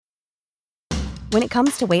When it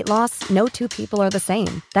comes to weight loss, no two people are the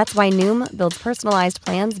same. That's why Noom builds personalized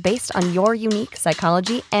plans based on your unique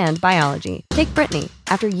psychology and biology. Take Brittany.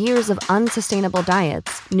 After years of unsustainable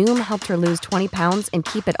diets, Noom helped her lose 20 pounds and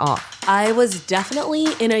keep it off. I was definitely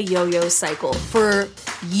in a yo-yo cycle for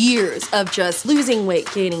years of just losing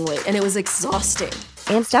weight, gaining weight, and it was exhausting.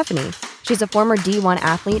 And Stephanie. She's a former D1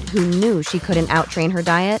 athlete who knew she couldn't outtrain her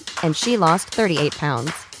diet, and she lost 38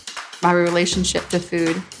 pounds. My relationship to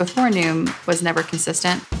food before Noom was never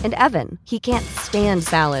consistent. And Evan, he can't stand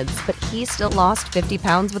salads, but he still lost 50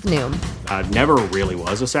 pounds with Noom. I never really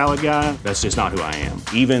was a salad guy. That's just not who I am.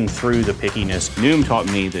 Even through the pickiness, Noom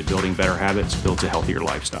taught me that building better habits builds a healthier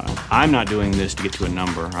lifestyle. I'm not doing this to get to a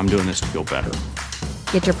number. I'm doing this to feel better.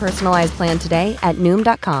 Get your personalized plan today at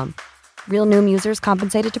Noom.com. Real Noom users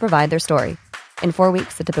compensated to provide their story. In 4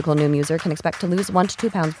 weeks, the typical Noom user can expect to lose 1 to 2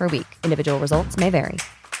 pounds per week. Individual results may vary.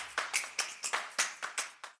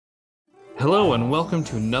 Hello and welcome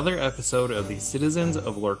to another episode of the Citizens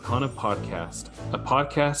of Lorcana podcast, a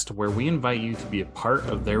podcast where we invite you to be a part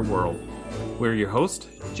of their world. We're your hosts,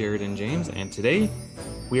 Jared and James, and today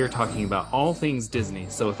we are talking about all things Disney.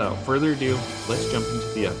 So without further ado, let's jump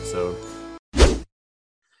into the episode.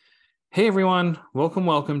 Hey everyone,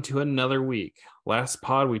 welcome to another week. Last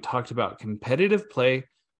pod we talked about competitive play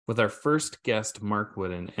with our first guest, Mark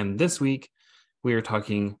Wooden, and this week we are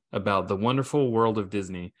talking about the wonderful world of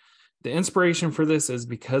Disney. The inspiration for this is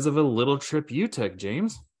because of a little trip you took,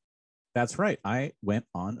 James. That's right. I went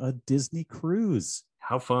on a Disney cruise.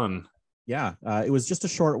 How fun. Yeah, it was just a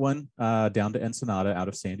short one down to Ensenada out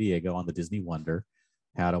of San Diego on the Disney Wonder.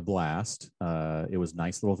 Had a blast. It was a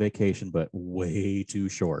nice little vacation, but way too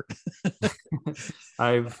short.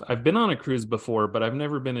 I've been on a cruise before, but I've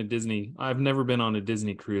never been on a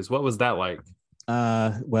Disney cruise. What was that like?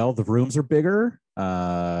 Well, the rooms are bigger.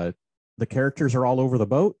 The characters are all over the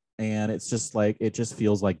boat. And it's just like, it just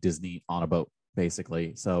feels like Disney on a boat,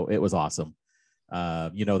 basically. So it was awesome.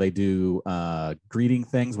 They do greeting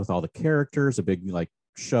things with all the characters, a big like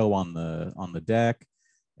show on the deck,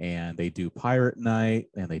 and they do pirate night,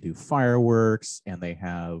 and they do fireworks, and they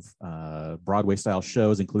have Broadway style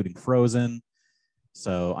shows, including Frozen.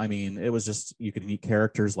 So, I mean, it was just, you could meet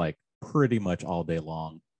characters like pretty much all day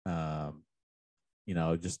long.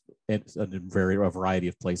 Just it's a variety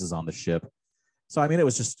of places on the ship. So, I mean, it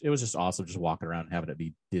was just awesome just walking around and having it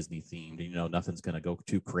be Disney themed. Nothing's going to go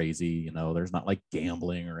too crazy. There's not like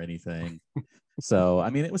gambling or anything. So, I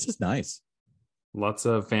mean, it was just nice. Lots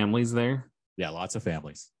of families there. Yeah, lots of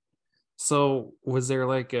families. So was there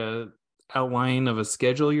like a outline of a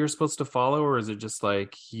schedule you're supposed to follow, or is it just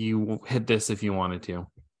like you hit this if you wanted to?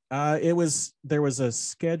 There was a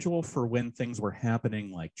schedule for when things were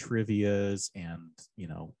happening, like trivias and,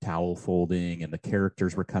 towel folding, and the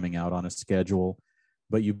characters were coming out on a schedule.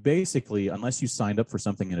 But you basically, unless you signed up for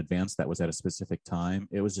something in advance that was at a specific time,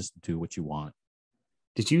 it was just do what you want.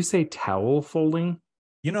 Did you say towel folding?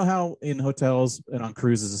 You know how in hotels and on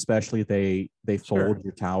cruises especially, they fold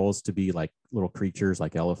your towels to be like little creatures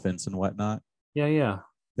like elephants and whatnot? Yeah.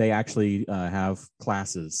 They actually have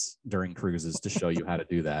classes during cruises to show you how to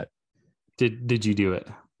do that. Did you do it?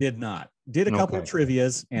 Did not. Did a couple of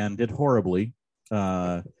trivias and did horribly.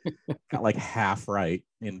 Got like half right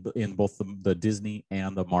in both the Disney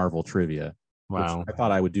and the Marvel trivia. Wow. I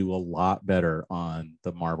thought I would do a lot better on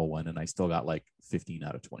the Marvel one, and I still got like 15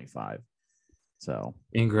 out of 25. So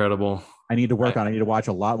incredible. I need to work on it. I need to watch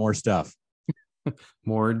a lot more stuff.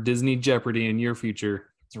 More Disney Jeopardy in your future.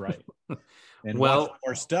 That's right. And watching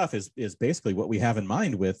more stuff is basically what we have in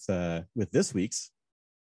mind with this week's.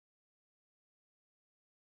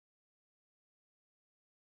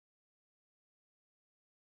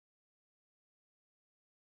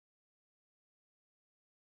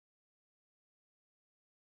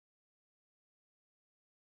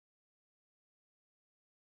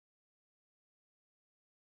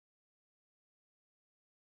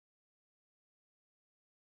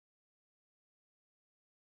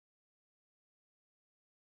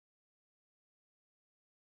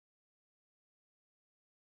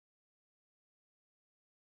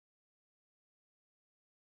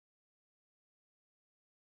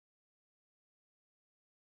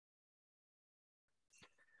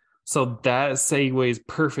 So that segues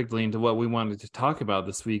perfectly into what we wanted to talk about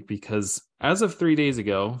this week, because as of 3 days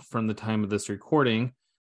ago, from the time of this recording,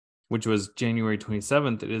 which was January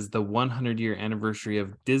 27th, it is the 100-year anniversary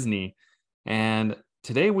of Disney. And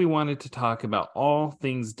today we wanted to talk about all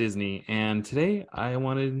things Disney. And today I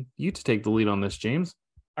wanted you to take the lead on this, James.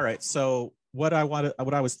 All right. So what I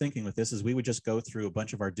was thinking with this is we would just go through a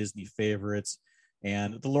bunch of our Disney favorites.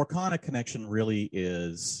 And the Lorcana connection really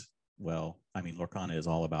is well, I mean, Lorcana is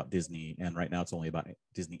all about Disney, and right now it's only about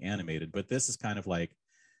Disney animated, but this is kind of like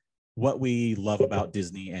what we love about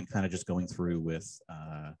Disney, and kind of just going through with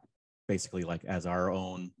basically like as our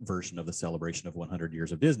own version of the celebration of 100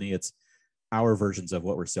 years of Disney. It's our versions of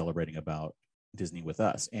what we're celebrating about Disney with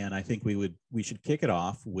us. And I think we should kick it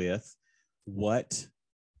off with what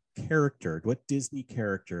Disney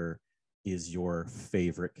character is your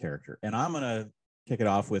favorite character? And I'm going to kick it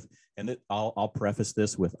off with, and I'll preface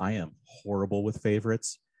this with, I am horrible with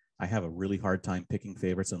favorites. I have a really hard time picking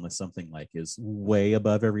favorites unless something like is way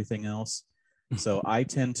above everything else. So I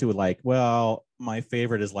tend to like, well, my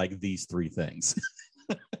favorite is like these three things.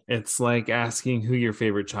 It's like asking who your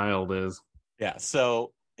favorite child is. Yeah.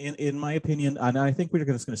 So in my opinion, and I think we're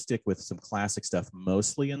just going to stick with some classic stuff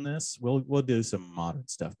mostly in this. We'll do some modern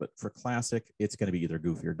stuff, but for classic, it's going to be either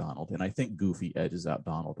Goofy or Donald. And I think Goofy edges out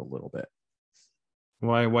Donald a little bit.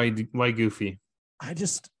 Why Goofy? I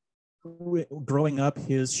just, growing up,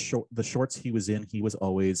 the shorts he was in, he was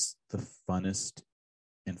always the funnest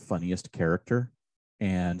and funniest character.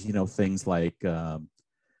 And, you know, things like,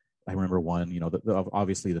 I remember one, you know,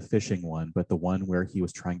 obviously the fishing one, but the one where he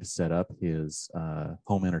was trying to set up his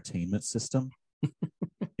home entertainment system. You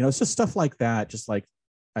know, it's just stuff like that. Just like,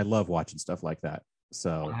 I love watching stuff like that.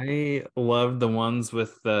 So I love the ones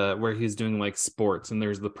with where he's doing like sports and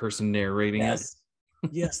there's the person narrating it.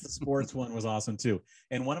 Yes, the sports one was awesome too.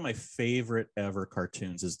 And one of my favorite ever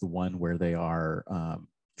cartoons is the one where they are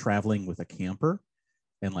traveling with a camper,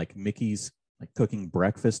 and like Mickey's like cooking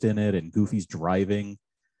breakfast in it and Goofy's driving,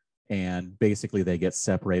 and basically they get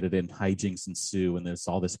separated and hijinks ensue, and there's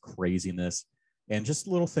all this craziness and just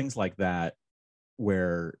little things like that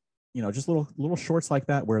where, you know, just little shorts like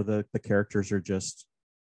that where the characters are just,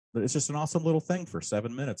 it's just an awesome little thing for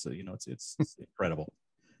 7 minutes. You know, it's incredible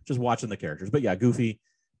just watching the characters. But yeah, Goofy,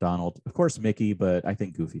 Donald, of course Mickey, but I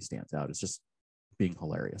think Goofy stands out. It's just being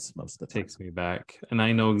hilarious most of the time. Takes me back, and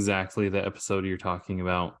I know exactly the episode you're talking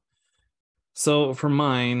about. So for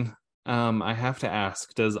mine, I have to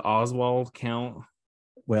ask, does Oswald count?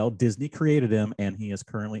 Well, Disney created him, and he is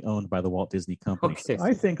currently owned by the Walt Disney Company. Okay. So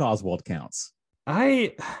I think Oswald counts.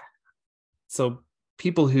 So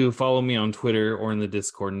people who follow me on Twitter or in the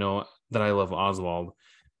Discord know that I love Oswald.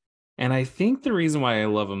 And I think the reason why I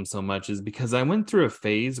love him so much is because I went through a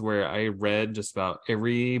phase where I read just about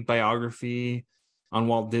every biography on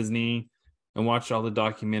Walt Disney and watched all the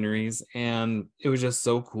documentaries. And it was just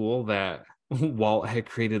so cool that Walt had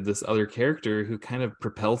created this other character who kind of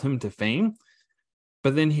propelled him to fame.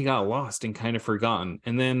 But then he got lost and kind of forgotten.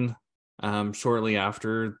 And then shortly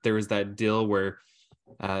after, there was that deal where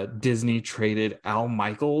Disney traded Al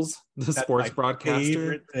Michaels, the sports broadcaster,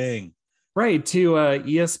 favorite thing. Right, to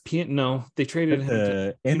ESPN. No, they traded him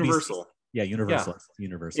to Universal. Yeah, Universal. Yeah.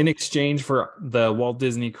 Universal. In exchange for the Walt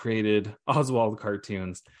Disney created Oswald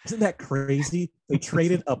cartoons. Isn't that crazy? They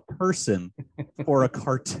traded a person for a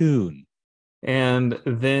cartoon. And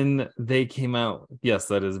then they came out. Yes,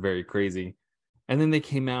 that is very crazy. And then they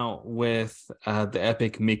came out with the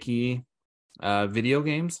Epic Mickey video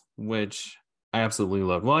games, which I absolutely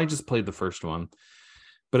loved. Well, I just played the first one.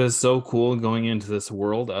 But it's so cool going into this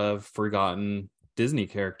world of forgotten Disney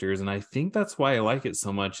characters. And I think that's why I like it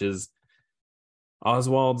so much is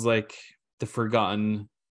Oswald's like the forgotten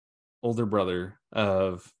older brother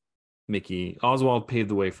of Mickey. Oswald paved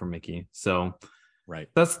the way for Mickey. So right.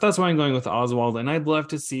 That's why I'm going with Oswald. And I'd love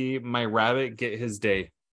to see my rabbit get his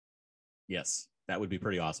day. Yes, that would be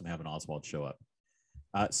pretty awesome having Oswald show up.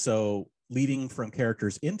 So leading from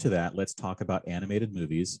characters into that, let's talk about animated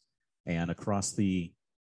movies. And across the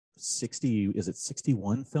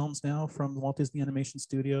 61 films now from Walt Disney Animation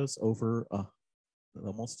Studios over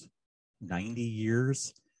almost 90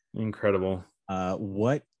 years. Incredible.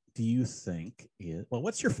 What do you think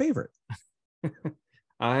what's your favorite?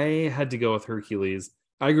 I had to go with Hercules.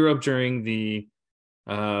 I grew up during the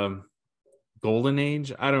golden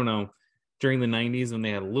age. I don't know, during the 90s when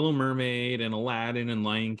they had Little Mermaid and Aladdin and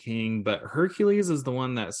Lion King, but Hercules is the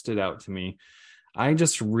one that stood out to me. I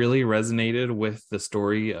just really resonated with the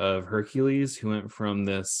story of Hercules, who went from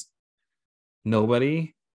this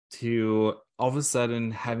nobody to all of a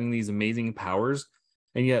sudden having these amazing powers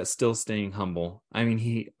and yet still staying humble. I mean,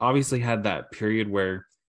 he obviously had that period where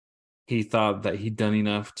he thought that he'd done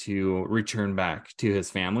enough to return back to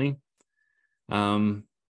his family.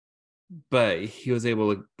 But he was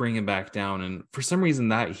able to bring him back down. And for some reason,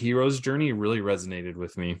 that hero's journey really resonated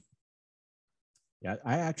with me. Yeah,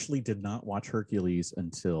 I actually did not watch Hercules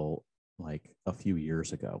until like a few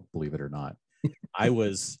years ago, believe it or not. I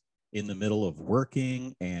was in the middle of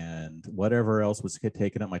working and whatever else was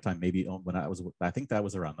taking up my time. Maybe when I think that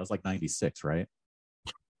was like 96, right?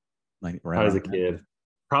 right I was a around then. kid.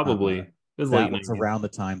 Probably. It was late That was 90s. around the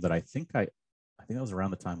time that I think that was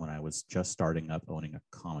around the time when I was just starting up owning a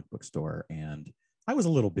comic book store, and I was a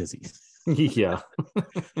little busy. Yeah.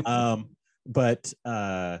 But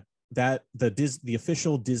that the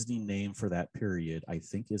official Disney name for that period, I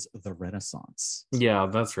think, is the Renaissance. Yeah,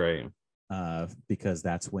 that's right. Because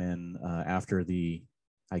that's when after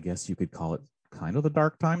I guess you could call it kind of the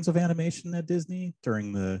dark times of animation at Disney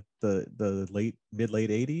during the late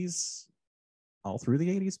 80s, all through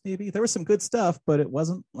the 80s. Maybe there was some good stuff, but it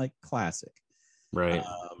wasn't like classic. Right.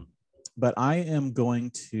 But I am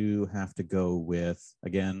going to have to go with,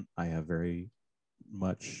 again, I have very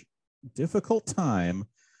much difficult time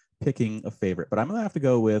picking a favorite, but I'm going to have to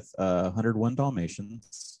go with 101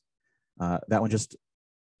 Dalmatians. That one just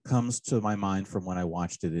comes to my mind from when I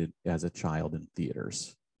watched it as a child in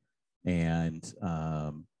theaters. And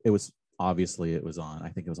it was on, I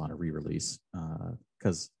think it was on a re-release,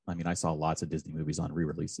 because I saw lots of Disney movies on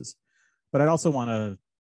re-releases, but I'd also want a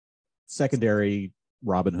secondary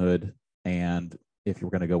Robin Hood, and if you're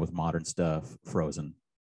going to go with modern stuff, Frozen,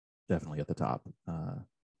 definitely at the top.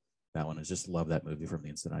 That one, I just love that movie from the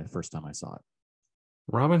instant first time I saw it.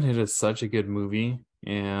 Robin Hood is such a good movie,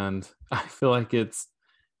 and I feel like it's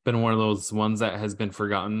been one of those ones that has been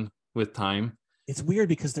forgotten with time. It's weird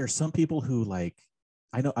because there's some people who I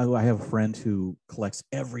know I have a friend who collects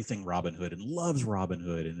everything Robin Hood and loves Robin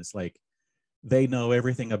Hood, and it's like they know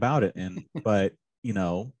everything about it, but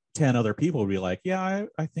 10 other people would be like, yeah,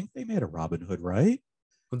 I think they made a Robin Hood, right?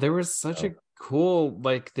 But there was such a cool,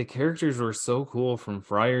 the characters were so cool, from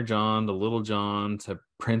Friar John to Little John to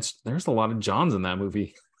Prince. There's a lot of Johns in that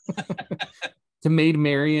movie. To Maid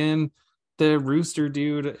Marian, the Rooster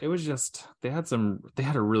dude. It was just, they had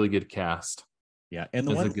a really good cast. Yeah. And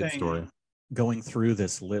the one thing story going through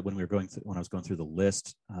this when I was going through the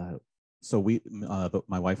list, so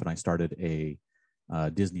my wife and I started a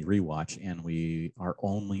Disney rewatch, and we are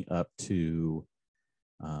only up to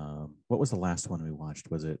what was the last one we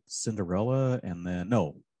watched? Was it Cinderella? And then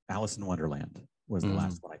Alice in Wonderland was the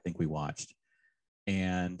last one I think we watched.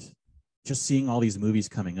 And just seeing all these movies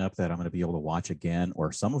coming up that I'm going to be able to watch again,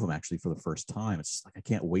 or some of them actually for the first time, it's just like I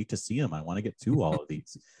can't wait to see them. I want to get to all of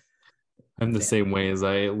these. I'm the same way. As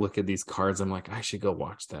I look at these cards, I'm like, I should go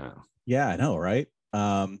watch that. Yeah, I know, right?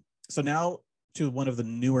 So now to one of the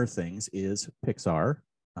newer things is Pixar.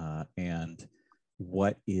 And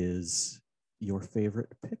what is your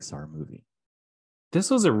favorite Pixar movie?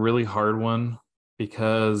 This was a really hard one,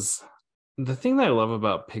 because the thing that I love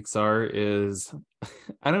about Pixar is,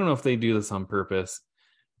 I don't know if they do this on purpose.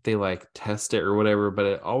 They test it or whatever, but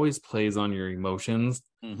it always plays on your emotions.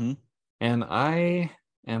 Mm-hmm. And I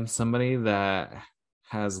am somebody that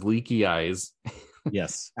has leaky eyes.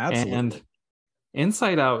 Yes, absolutely. And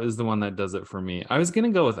Inside Out is the one that does it for me. I was going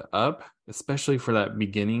to go with Up, especially for that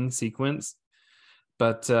beginning sequence,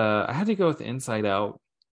 but I had to go with Inside Out.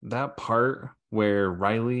 That part where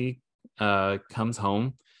Riley comes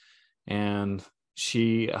home and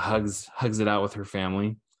she hugs it out with her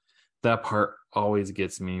family, that part always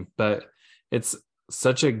gets me. But it's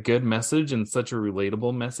such a good message and such a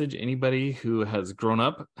relatable message. Anybody who has grown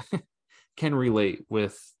up can relate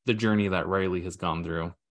with the journey that Riley has gone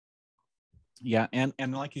through. Yeah, and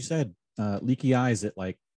like you said, leaky eyes at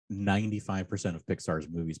 95% of Pixar's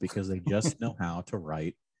movies, because they just know how to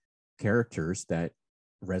write characters that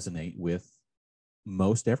resonate with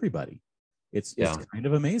most everybody. It's kind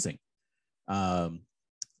of amazing.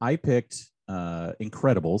 I picked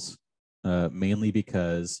Incredibles mainly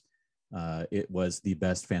because it was the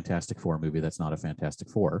best Fantastic Four movie that's not a Fantastic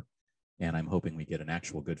Four, and I'm hoping we get an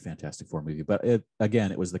actual good Fantastic Four movie. But it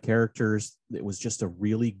was the characters. It was just a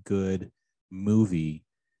really good movie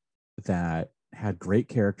that had great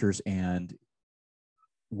characters and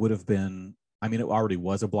would have been, it already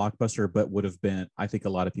was a blockbuster, but would have been, I think a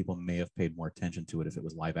lot of people may have paid more attention to it if it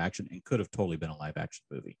was live action, and could have totally been a live action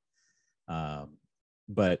movie.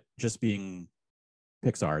 But just being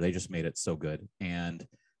Pixar, they just made it so good. And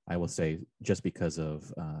I will say, just because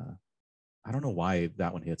of, I don't know why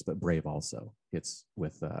that one hits, but Brave also hits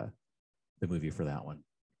with the movie for that one.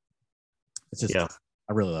 It's just,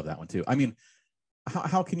 I really love that one too.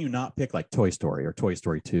 How can you not pick Toy Story or Toy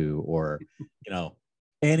Story 2 or,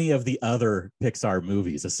 any of the other Pixar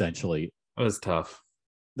movies? Essentially, it was tough.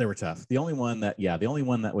 They were tough. The only one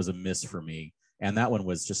that was a miss for me, and that one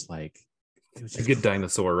was just it was just A Good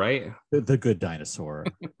Dinosaur, right? The Good Dinosaur.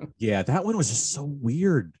 Yeah, that one was just so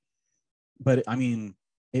weird. But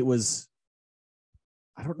it was,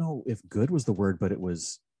 I don't know if good was the word, but it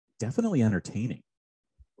was definitely entertaining.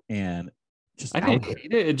 And just I didn't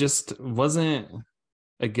hate it. It just wasn't.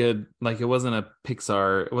 a good, like, it wasn't a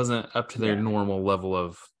Pixar, it wasn't up to their normal level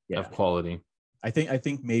of quality. I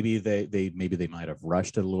think maybe they might have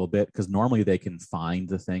rushed it a little bit, because normally they can find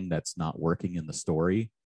the thing that's not working in the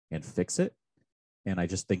story and fix it. And I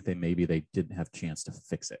just think they didn't have a chance to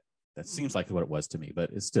fix it. That seems like what it was to me,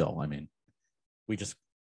 but it's still, I mean, we just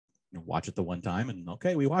watch it the one time and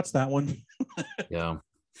okay, we watched that one. Yeah.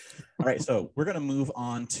 All right, so we're going to move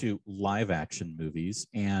on to live action movies,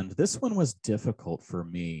 and this one was difficult for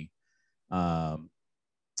me.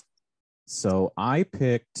 So I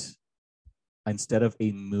picked, instead of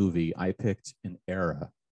a movie, I picked an era,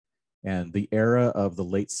 and the era of the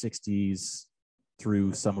late 60s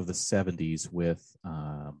through some of the 70s with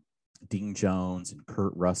Dean Jones and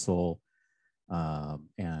Kurt Russell,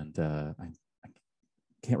 and I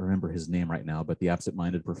can't remember his name right now, but the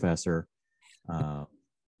absent-minded professor,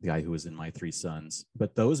 the guy who was in My Three Sons.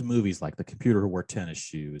 But those movies like The Computer Who Wore Tennis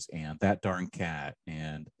Shoes and That Darn Cat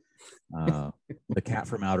and The Cat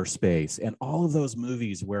from Outer Space, and all of those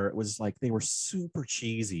movies where it was like they were super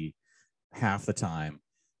cheesy half the time,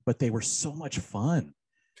 but they were so much fun.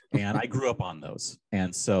 And I grew up on those.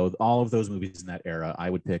 And so all of those movies in that era, I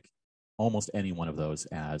would pick almost any one of those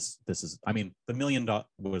as this is, I mean, The Million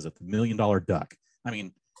Dollar Duck. I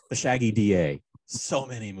mean, The Shaggy DA, so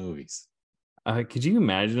many movies. Could you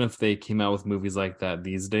imagine if they came out with movies like that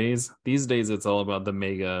these days? These days, it's all about the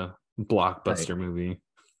mega blockbuster movie.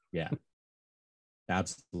 Yeah,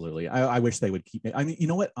 absolutely. I wish they would keep it. I mean, you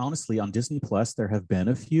know what? Honestly, on Disney Plus, there have been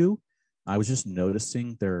a few. I was just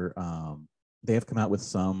noticing they have come out with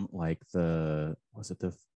some, like the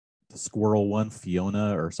squirrel one,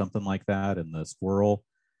 Fiona or something like that, and the squirrel,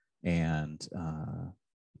 and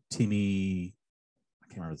Timmy,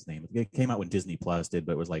 I can't remember his name. It came out when Disney Plus did,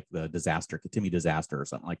 but it was like the Timmy Disaster or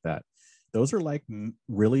something like that. Those are like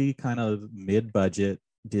really kind of mid-budget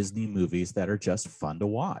Disney movies that are just fun to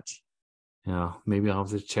watch. Yeah, maybe I'll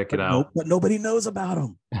have to check it out. But nobody knows about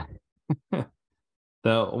them.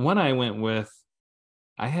 The one I went with,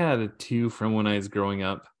 I had two from when I was growing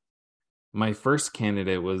up. My first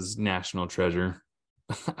candidate was National Treasure.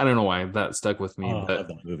 I don't know why that stuck with me, but I love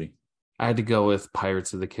that movie. I had to go with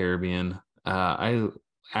Pirates of the Caribbean. I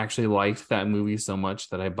actually liked that movie so much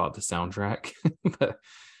that I bought the soundtrack. But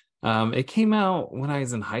it came out when I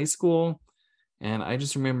was in high school, and I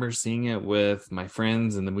just remember seeing it with my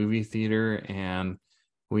friends in the movie theater, and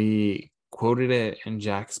we quoted it, and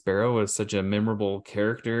Jack Sparrow was such a memorable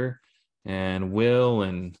character, and Will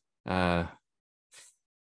and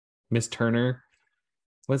Miss Turner,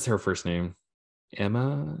 what's her first name?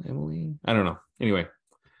 Emily? I don't know. Anyway,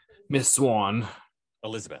 Miss Swan.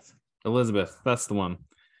 Elizabeth, that's the one.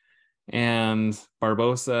 And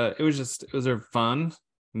Barbossa, it was a fun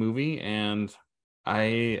movie, and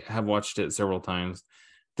I have watched it several times.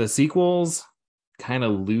 The sequels kind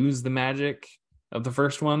of lose the magic of the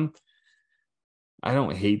first one. I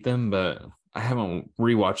don't hate them, but I haven't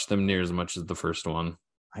rewatched them near as much as the first one.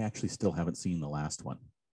 I actually still haven't seen the last one.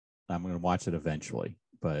 I'm going to watch it eventually.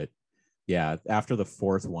 But yeah, after the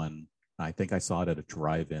fourth one, I think I saw it at a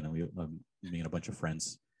drive-in, and me and a bunch of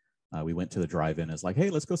friends, we went to the drive-in. It's like, hey,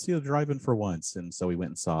 let's go see the drive-in for once. And so we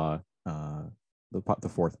went and saw the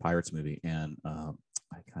fourth Pirates movie, and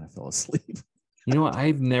I kind of fell asleep. You know what?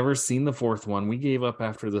 I've never seen the fourth one. We gave up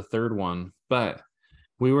after the third one, but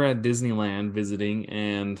we were at Disneyland visiting,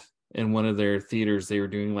 and in one of their theaters, they were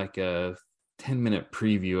doing like a 10-minute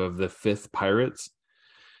preview of the fifth Pirates.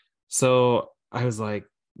 So I was like,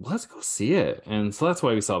 let's go see it. And so that's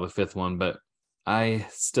why we saw the fifth one, but I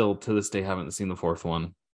still to this day haven't seen the fourth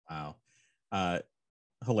one. Wow.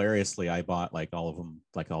 Hilariously, I bought like all of them,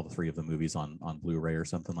 like all the three of the movies on Blu-ray or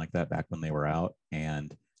something like that back when they were out,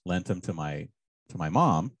 and lent them to my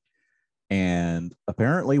mom. And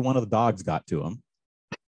apparently one of the dogs got to them.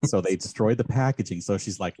 So they destroyed the packaging. So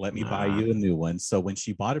she's like, let me buy you a new one. So when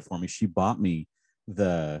she bought it for me, she bought me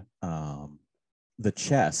the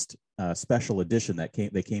chest special edition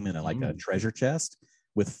they came in like a treasure chest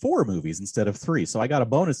with 4 movies instead of 3. So I got a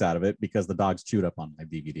bonus out of it because the dogs chewed up on my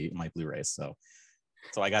DVD, my Blu-rays. So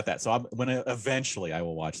I got that. So eventually I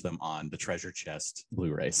will watch them on the treasure chest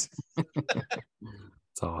Blu-rays.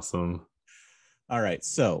 It's awesome. All right.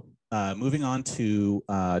 So moving on to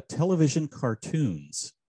television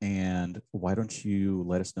cartoons. And why don't you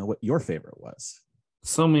let us know what your favorite was?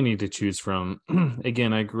 So many to choose from.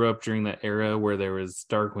 Again, I grew up during that era where there was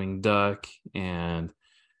Darkwing Duck, and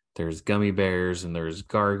there's Gummy Bears, and there's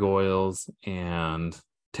Gargoyles and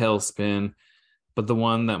Tailspin. But the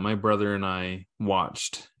one that my brother and I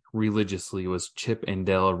watched religiously was Chip and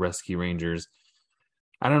Dale Rescue Rangers.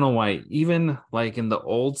 I don't know why. Even like in the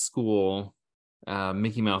old school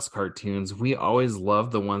Mickey Mouse cartoons, we always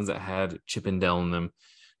loved the ones that had Chip and Dale in them.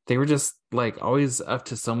 They were just like always up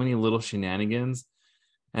to so many little shenanigans.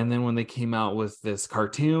 And then when they came out with this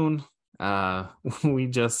cartoon, we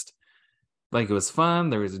just like, it was fun.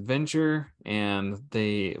 There was adventure, and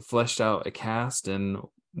they fleshed out a cast, and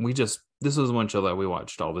this was one show that we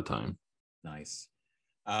watched all the time. Nice.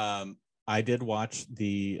 I did watch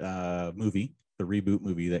the movie, the reboot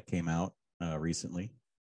movie that came out recently,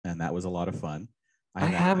 and that was a lot of fun. I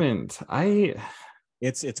haven't.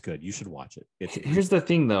 It's good. You should watch it. Here's the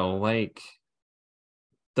thing, though. Like,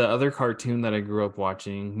 the other cartoon that I grew up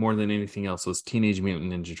watching more than anything else was Teenage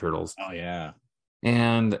Mutant Ninja Turtles. Oh yeah.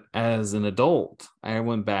 And as an adult, I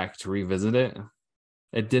went back to revisit it.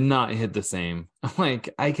 It did not hit the same. I'm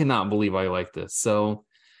like, I cannot believe I like this. So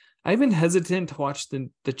I've been hesitant to watch the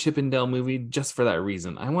Chip and Dale movie just for that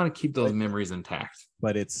reason. I want to keep those memories intact.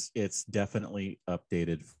 But it's definitely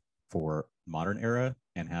updated for modern era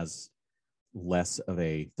and has less of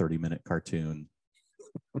a 30-minute cartoon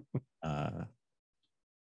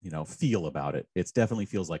feel about it. It definitely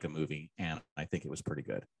feels like a movie, and I think it was pretty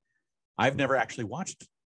good. I've never actually watched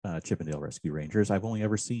Chip and Dale Rescue Rangers. I've only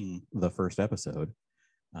ever seen the first episode.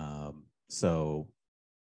 So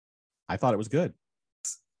I thought it was good.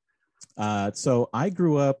 So I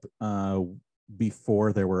grew up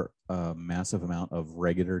before there were a massive amount of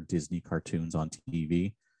regular Disney cartoons on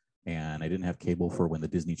TV, and I didn't have cable for when the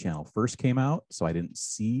Disney Channel first came out, so I didn't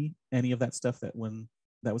see any of that stuff when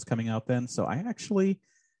that was coming out then. So I actually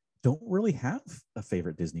don't really have a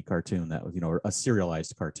favorite Disney cartoon that was, or a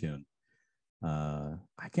serialized cartoon.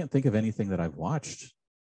 I can't think of anything that I've watched.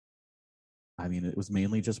 I mean, it was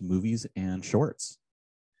mainly just movies and shorts.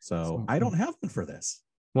 So I don't have one for this.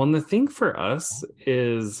 Well, and the thing for us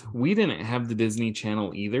is we didn't have the Disney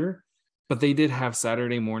Channel either, but they did have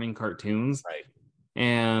Saturday morning cartoons. Right.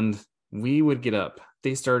 And we would get up.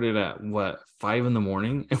 They started at 5 a.m,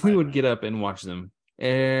 and we would get up and watch them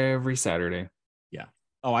every Saturday. Yeah.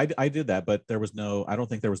 Oh, I did that, but I don't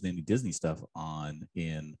think there was any Disney stuff on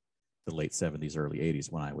in the late 70s, early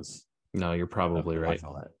 80s when I was. No, you're probably right.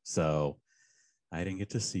 So I didn't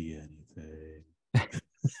get to see anything.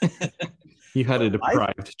 You had a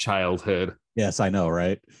deprived childhood. Yes, I know,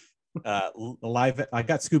 right? Live, I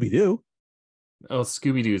got Scooby-Doo. Oh,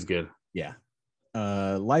 Scooby-Doo is good. Yeah.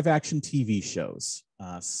 Live action TV shows.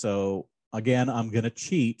 So again, I'm going to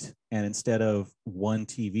cheat. And instead of one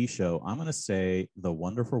TV show, I'm going to say The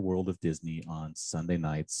Wonderful World of Disney on Sunday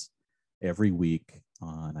nights every week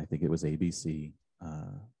on, I think it was ABC.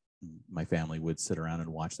 My family would sit around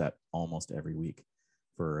and watch that almost every week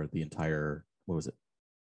for the entire,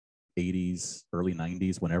 80s, early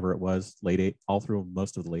 90s, whenever it was, all through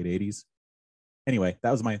most of the late 80s. Anyway,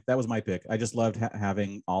 that was my pick. I just loved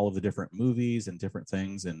having all of the different movies and different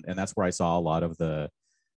things, and that's where I saw a lot of the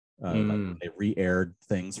like they re-aired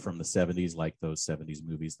things from the 70s, like those 70s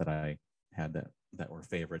movies that I had that were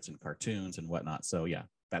favorites and cartoons and whatnot. So yeah,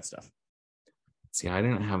 that stuff. See, I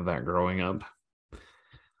didn't have that growing up.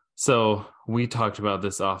 So we talked about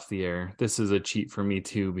this off the air. This is a cheat for me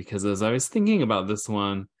too, because as I was thinking about this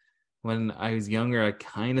one when I was younger, I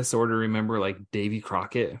kind of sort of remember like Davy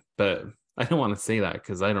Crockett, but I don't want to say that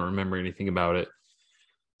because I don't remember anything about it.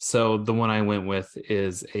 So the one I went with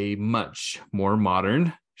is a much more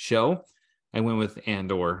modern show. I went with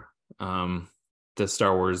Andor, the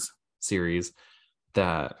Star Wars series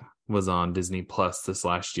that was on Disney Plus this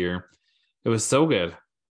last year. It was so good.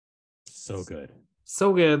 So good.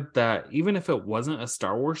 So good that even if it wasn't a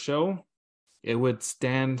Star Wars show, it would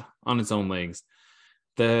stand on its own legs.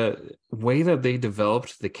 The way that they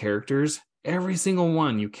developed the characters, every single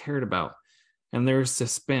one you cared about. And there was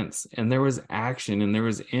suspense, and there was action, and there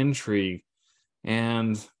was intrigue.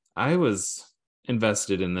 And I was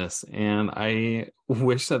invested in this. And I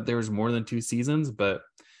wish that there was more than 2 seasons, but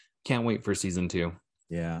can't wait for season 2.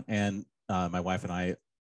 Yeah. And my wife and I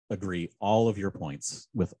agree all of your points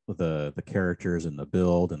with the characters and the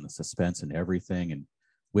build and the suspense and everything, and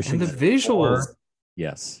wishing and the visuals.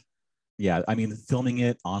 Yes. Yeah. I mean, filming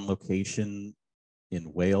it on location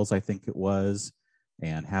in Wales, I think it was,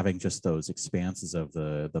 and having just those expanses of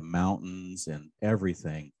the mountains and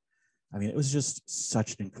everything. I mean, it was just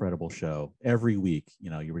such an incredible show. Every week,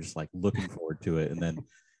 you were just like looking forward to it. And then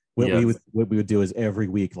what we would do is every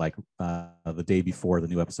week, like the day before the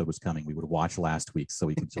new episode was coming, we would watch last week so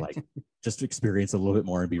we could like just experience a little bit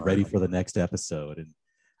more and be ready for the next episode. And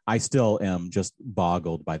I still am just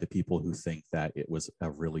boggled by the people who think that it was a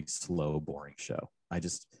really slow, boring show.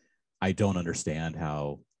 I don't understand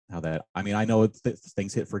how that, I mean, I know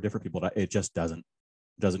things hit for different people, but it just doesn't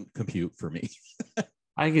compute for me.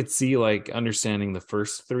 I could see like understanding the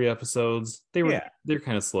first 3 episodes. They're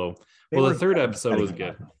kind of slow. They Well, were the third kind of episode setting was it good.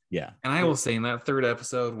 up. Yeah. And I will say in that third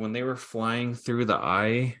episode, when they were flying through the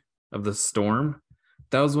eye of the storm,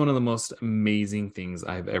 that was one of the most amazing things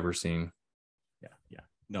I've ever seen. Yeah.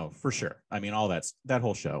 No, for sure. I mean, all that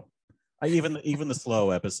whole show. Even the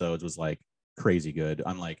slow episodes was like crazy good.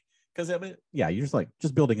 I'm like, because you're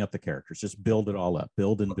just building up the characters, just build it all up,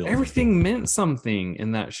 build and build. Everything meant something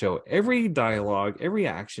in that show. Every dialogue, every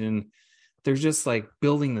action, there's just like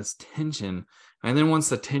building this tension. And then once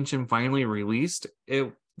the tension finally released,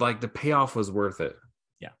 it like the payoff was worth it.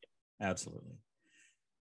 Yeah, absolutely.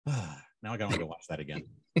 Now I gotta go watch that again.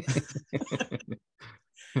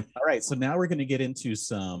 All right, so now we're going to get into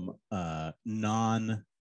some non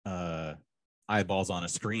eyeballs on a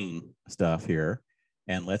screen stuff here,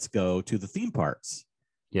 and let's go to the theme parks.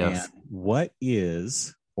 Yes. And what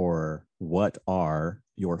are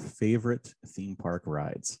your favorite theme park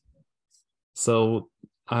rides? So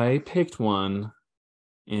I picked one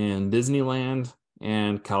in Disneyland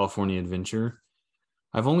and California Adventure.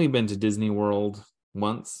 I've only been to Disney World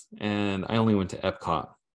once, and I only went to Epcot.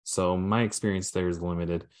 So my experience there is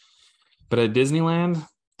limited. But at Disneyland,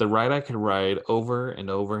 the ride I could ride over and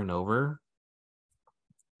over and over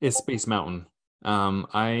is Space Mountain.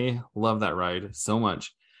 I love that ride so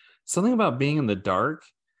much. Something about being in the dark,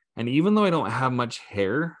 and even though I don't have much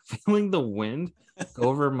hair, feeling the wind go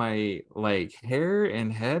over my like hair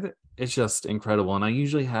and head, it's just incredible. And I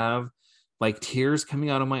usually have like tears coming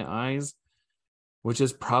out of my eyes, which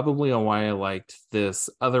is probably why I liked this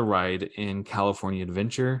other ride in California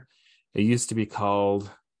Adventure. It used to be called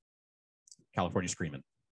California Screamin'.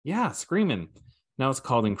 Yeah, Screamin'. Now it's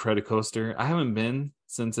called Incredicoaster. I haven't been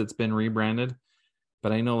since it's been rebranded,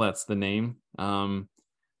 but I know that's the name.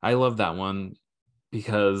 I love that one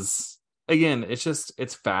because, again,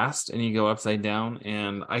 it's fast and you go upside down,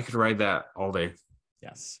 and I could ride that all day.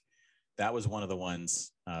 Yes. That was one of the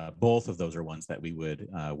ones, both of those are ones that we would,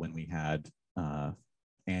 when we had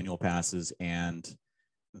annual passes and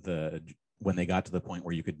when they got to the point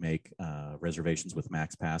where you could make reservations with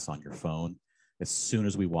Max Pass on your phone, as soon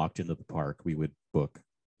as we walked into the park, we would book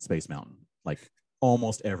Space Mountain, like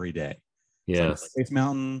almost every day. Yes. So Space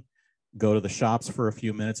Mountain, go to the shops for a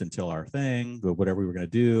few minutes until our thing, go whatever we were going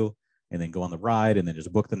to do, and then go on the ride, and then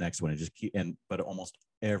just book the next one and just keep. But almost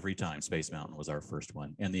every time, Space Mountain was our first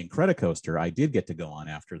one. And the Incredicoaster, I did get to go on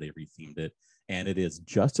after they rethemed it, and it is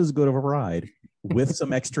just as good of a ride with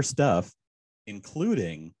some extra stuff,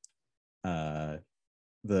 including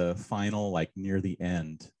the final, like near the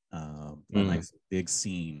end, a nice big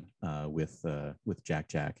scene with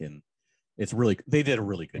Jack, and it's really, they did a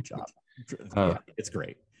really good job. Yeah, it's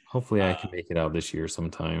great. Hopefully I can make it out this year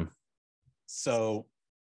sometime. So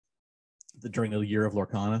during the year of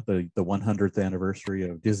Lorcana, the 100th anniversary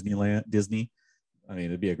of Disney, I mean,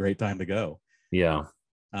 it'd be a great time to go. Yeah.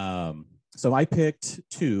 So I picked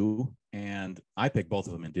two, and I picked both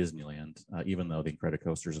of them in Disneyland, even though the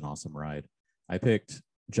Incredicoaster is an awesome ride. I picked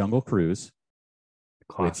Jungle Cruise.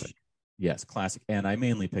 Classic. Yes, classic. And I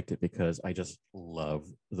mainly picked it because I just love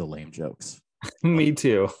the lame jokes. Me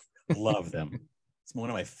too. Love them. It's one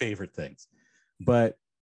of my favorite things. But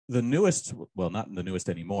the newest, well, not the newest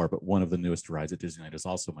anymore, but one of the newest rides at Disneyland is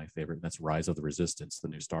also my favorite. And that's Rise of the Resistance, the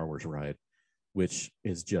new Star Wars ride, which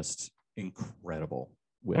is just incredible.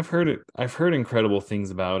 I've heard incredible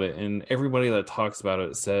things about it, and everybody that talks about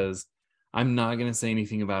it says, I'm not going to say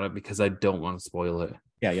anything about it because I don't want to spoil it.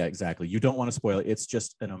 Yeah, exactly. You don't want to spoil it. It's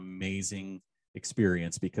just an amazing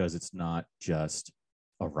experience because it's not just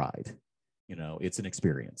a ride. You know, it's an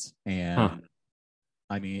experience. And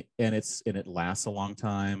I mean, and it lasts a long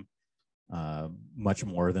time, much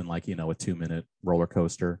more than like, a 2-minute roller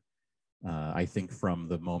coaster. I think from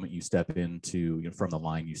the moment you step into, from the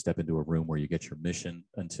line, you step into a room where you get your mission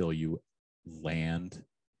until you land.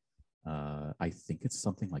 I think it's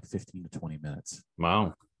something like 15 to 20 minutes.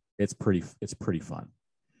 Wow. It's pretty fun.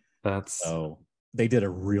 So they did a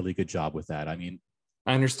really good job with that. I mean,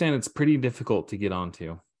 I understand it's pretty difficult to get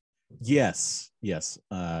onto. Yes.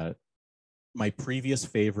 My previous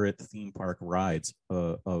favorite theme park rides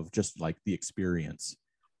of just like the experience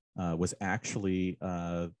was actually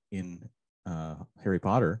in Harry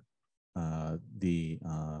Potter, the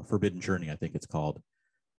Forbidden Journey, I think it's called.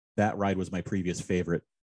 That ride was my previous favorite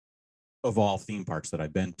of all theme parks that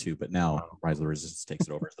I've been to, but now Rise of the Resistance takes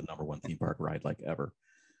it over as the number one theme park ride like ever.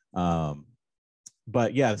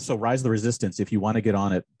 But yeah, so Rise of the Resistance, if you want to get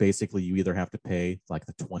on it, basically you either have to pay like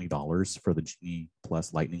the $20 for the Genie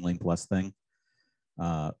Plus Lightning Lane Plus thing,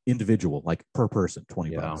 individual, like per person,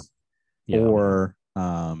 $20, or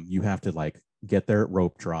you have to like get there at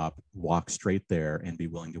rope drop, walk straight there, and be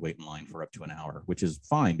willing to wait in line for up to an hour, which is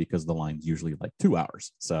fine because the line's usually like 2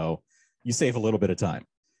 hours. So you save a little bit of time.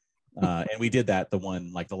 And we did that the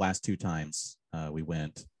last 2 times we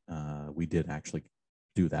went, we did actually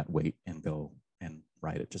do that wait and go and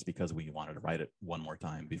ride it just because we wanted to ride it one more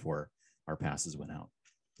time before our passes went out.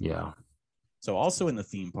 Yeah. So also in the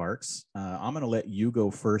theme parks, I'm going to let you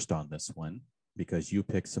go first on this one because you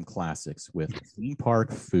picked some classics with theme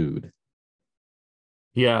park food.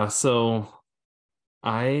 Yeah, so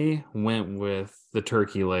I went with the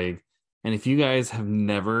turkey leg. And if you guys have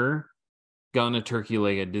never gotten a turkey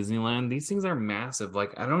leg at Disneyland, these things are massive.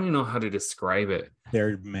 Like, I don't even know how to describe it.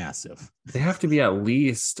 They're massive. They have to be at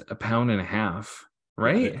least 1.5 pounds,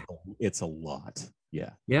 right? Yeah, it's a lot.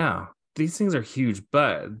 Yeah. Yeah. These things are huge,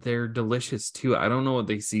 but they're delicious too. I don't know what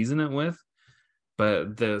they season it with,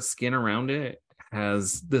 but the skin around it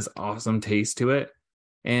has this awesome taste to it.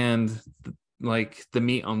 And like the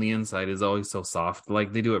meat on the inside is always so soft.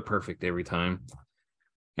 Like they do it perfect every time.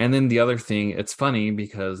 And then the other thing, it's funny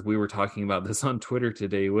because we were talking about this on Twitter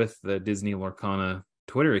today with the Disney Lorcana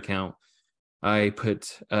Twitter account. I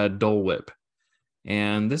put a Dole Whip.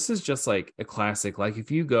 And this is just like a classic. Like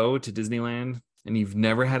if you go to Disneyland and you've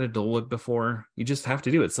never had a Dole Whip before, you just have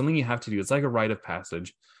to do it. It's something you have to do. It's like a rite of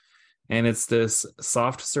passage. And it's this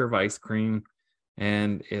soft serve ice cream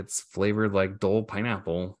and it's flavored like Dole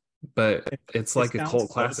pineapple, but it's like a cult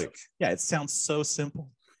classic. Yeah, it sounds so simple,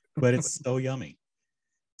 but it's so yummy.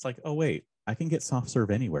 It's like, oh wait, I can get soft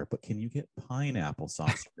serve anywhere, but can you get pineapple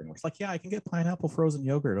soft serve anywhere? It's like, yeah, I can get pineapple frozen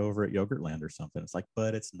yogurt over at Yogurtland or something. It's like,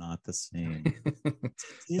 but it's not the same.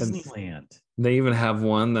 It's Disneyland. They even have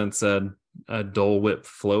one that's a Dole Whip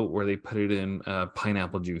float where they put it in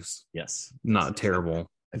pineapple juice. Yes. Not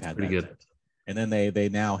terrible. I've had pretty that good. type. And then they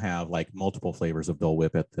now have like multiple flavors of Dole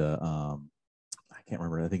Whip at the I can't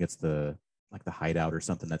remember. I think it's the hideout or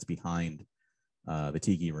something that's behind the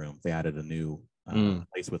Tiki Room. They added a new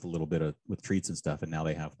place with a little bit of with treats and stuff, and now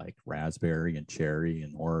they have like raspberry and cherry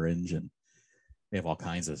and orange, and they have all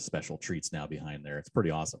kinds of special treats now behind there. It's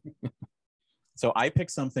pretty awesome. So I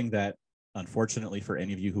picked something that, unfortunately for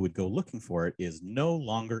any of you who would go looking for it, is no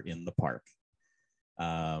longer in the park.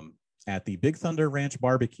 At the Big Thunder Ranch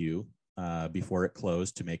Barbecue, before it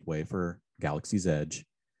closed to make way for Galaxy's Edge,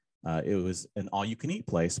 it was an all-you-can-eat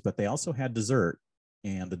place, but they also had dessert,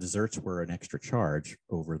 and the desserts were an extra charge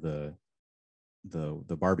over the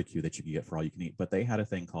barbecue that you could get for all you can eat. But they had a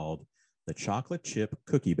thing called the chocolate chip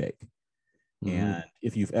cookie bake. And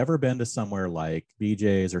if you've ever been to somewhere like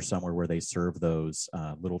BJ's or somewhere where they serve those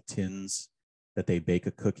little tins that they bake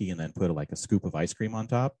a cookie and then put like a scoop of ice cream on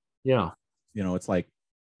top. Yeah. You know, it's like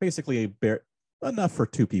basically enough for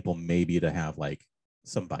 2 people maybe to have like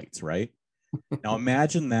some bites, right? Now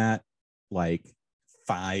imagine that like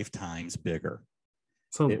 5 times bigger.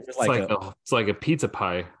 So it's like a pizza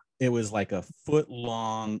pie. It was like a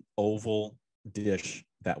foot-long oval dish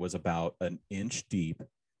that was about an inch deep,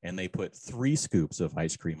 and they put 3 scoops of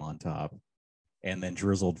ice cream on top and then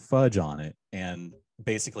drizzled fudge on it. And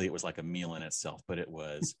basically it was like a meal in itself, but it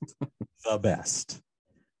was the best.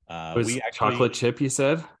 Chocolate chip, you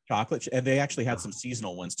said? Chocolate, and they actually had some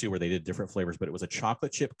seasonal ones too where they did different flavors, but it was a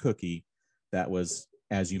chocolate chip cookie that was,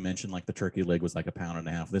 as you mentioned, like the turkey leg was like 1.5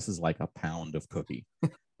 pounds. This is like 1 pound of cookie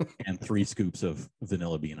and 3 scoops of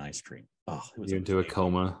vanilla bean ice cream. Oh, it was You're into a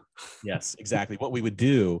coma. Yes, exactly. What we would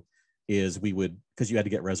do is because you had to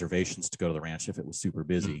get reservations to go to the ranch if it was super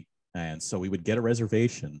busy. And so we would get a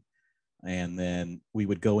reservation and then we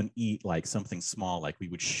would go and eat like something small, like we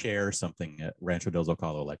would share something at Rancho del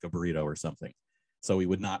Zocalo, like a burrito or something. So we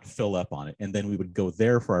would not fill up on it. And then we would go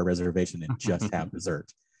there for our reservation and just have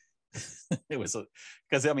dessert. It was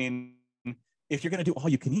because I mean, if you're going to do all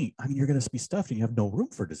you can eat, I mean, you're going to be stuffed and you have no room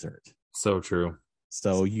for dessert. So true.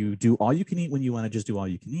 So you do all you can eat when you want to just do all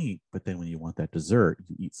you can eat. But then when you want that dessert,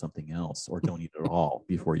 you eat something else or don't eat it at all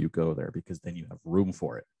before you go there, because then you have room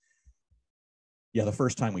for it. Yeah, the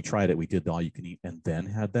first time we tried it, we did the all you can eat and then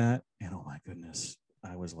had that. And oh my goodness,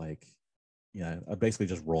 I was like, yeah, basically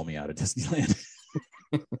just roll me out of Disneyland.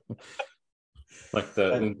 Like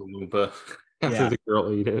the Oompa Loompa after the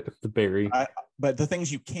girl ate it, the berry. But the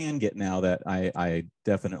things you can get now that I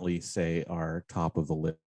definitely say are top of the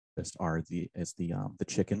list are the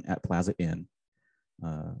chicken at Plaza Inn,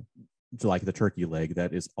 like the turkey leg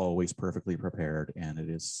that is always perfectly prepared, and it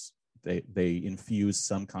is they infuse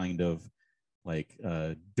some kind of like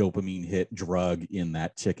dopamine hit drug in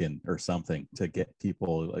that chicken or something to get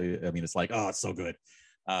people. I mean, it's like, oh, it's so good.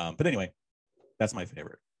 But anyway, that's my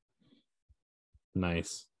favorite.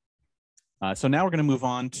 Nice. So now we're going to move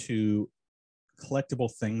on to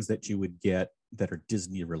collectible things that you would get that are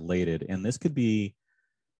Disney related. And this could be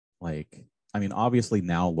like, I mean, obviously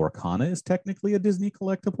now Lorcana is technically a Disney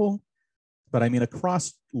collectible, but I mean,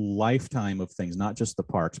 across lifetime of things, not just the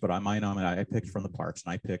parks, but I picked from the parks,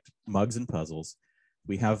 and I picked mugs and puzzles.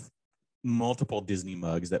 We have multiple Disney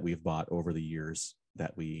mugs that we've bought over the years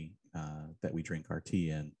that we drink our tea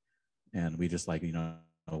in. And we just like,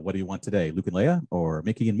 what do you want today? Luke and Leia or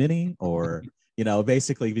Mickey and Minnie, or,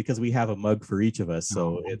 basically because we have a mug for each of us.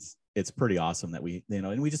 So it's pretty awesome that we,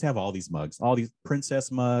 and we just have all these mugs, all these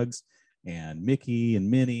princess mugs and Mickey and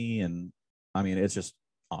Minnie. And I mean, it's just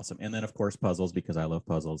awesome. And then of course, puzzles, because I love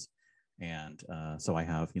puzzles. And so I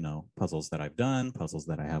have, puzzles that I've done, puzzles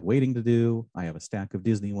that I have waiting to do. I have a stack of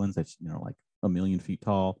Disney ones that's, like 1,000,000 feet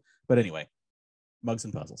tall. But anyway, mugs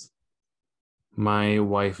and puzzles. My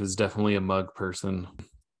wife is definitely a mug person.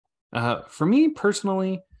 For me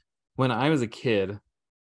personally, when I was a kid,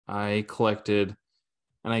 I collected,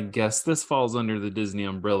 and I guess this falls under the Disney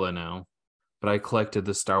umbrella now, but I collected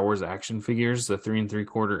the Star Wars action figures, the 3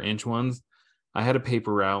 3/4 inch ones. I had a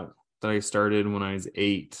paper route that I started when I was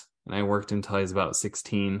 8, and I worked until I was about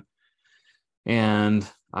 16. And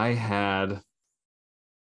I had,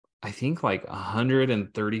 I think, like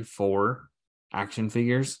 134 action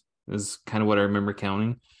figures is kind of what I remember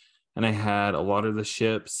counting. And I had a lot of the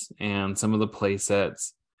ships and some of the play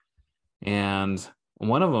sets. And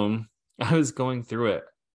one of them, I was going through it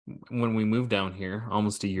when we moved down here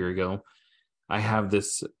almost a year ago. I have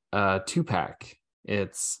this 2-pack.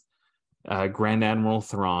 It's Grand Admiral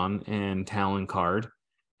Thrawn and Talon Card.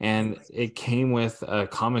 And it came with a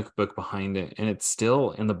comic book behind it, and it's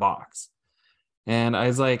still in the box. And I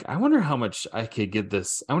was like, I wonder how much I could get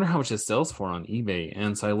this. I wonder how much this sells for on eBay.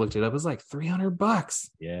 And so I looked it up. It was like $300.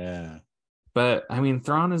 Yeah. But I mean,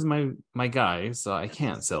 Thrawn is my guy, so I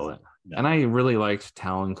can't sell it. No. And I really liked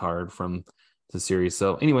Talon Card from the series.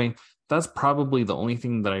 So anyway, that's probably the only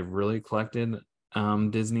thing that I've really collected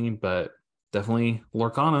Disney, but definitely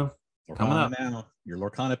Lorcana coming up. Now, your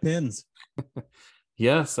Lorcana pins.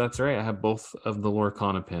 Yes, that's right. I have both of the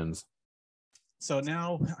Lorcana pins. So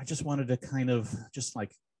now I just wanted to kind of just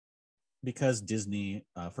like, because Disney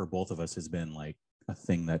for both of us has been like a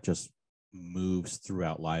thing that just moves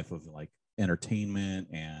throughout life of like entertainment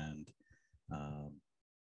and,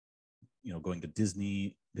 going to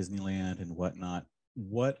Disneyland and whatnot.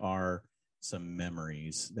 What are some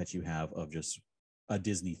memories that you have of just a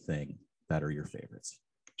Disney thing that are your favorites?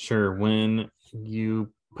 Sure. When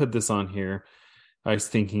you put this on here, I was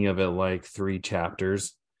thinking of it like 3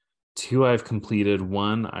 chapters. 2 I've completed,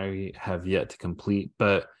 1 I have yet to complete.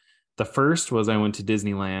 But the first was I went to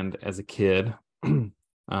Disneyland as a kid.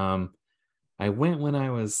 I went when I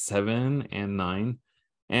was 7 and 9,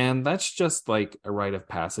 and that's just like a rite of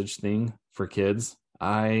passage thing for kids.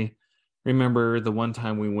 I remember the one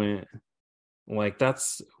time we went, like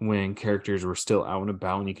that's when characters were still out and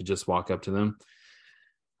about and you could just walk up to them.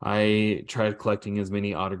 I tried collecting as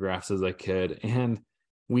many autographs as I could, and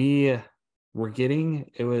we were getting,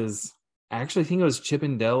 I actually think it was Chip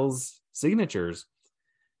and Dale's signatures,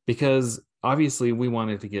 because obviously we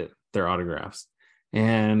wanted to get their autographs.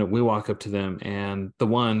 And we walk up to them, and the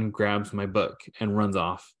one grabs my book and runs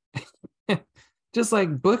off. Just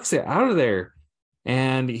like books it out of there.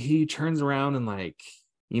 And he turns around and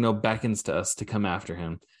beckons to us to come after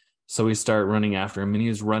him. So we start running after him, and he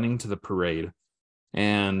was running to the parade.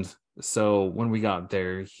 And so when we got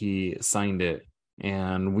there, he signed it,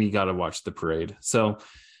 and we got to watch the parade. So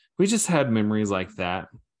we just had memories like that.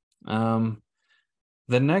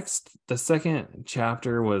 The second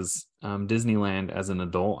chapter was Disneyland as an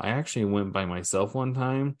adult. I actually went by myself one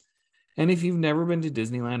time. And if you've never been to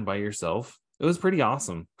Disneyland by yourself, it was pretty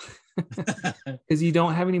awesome. Because you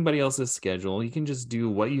don't have anybody else's schedule. You can just do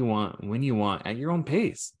what you want, when you want, at your own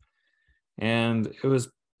pace. And it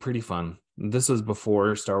was pretty fun. This was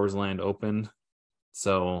before Star Wars Land opened.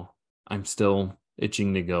 So I'm still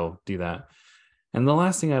itching to go do that. And the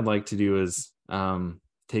last thing I'd like to do is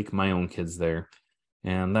take my own kids there.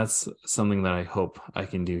 And that's something that I hope I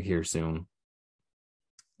can do here soon.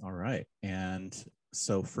 All right. And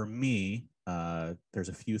so for me, there's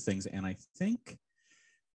a few things, and I think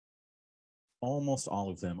almost all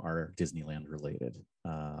of them are Disneyland related.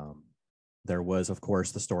 There was, of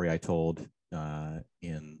course, the story I told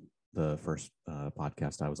in the first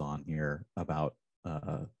podcast I was on here about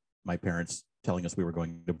my parents telling us we were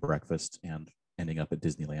going to breakfast and ending up at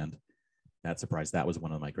Disneyland. That surprise, that was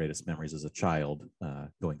one of my greatest memories as a child,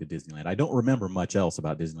 going to Disneyland. I don't remember much else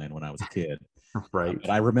about Disneyland when I was a kid. Right. But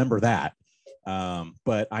I remember that.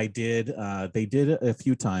 But I did, they did it a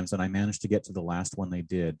few times, and I managed to get to the last one they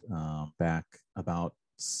did back about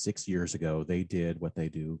 6 years ago, they did what they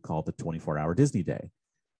do called the 24-hour Disney Day,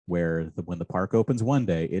 where when the park opens one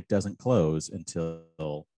day, it doesn't close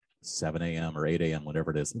until 7 a.m. or 8 a.m.,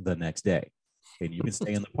 whatever it is, the next day. And you can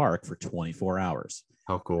stay in the park for 24 hours.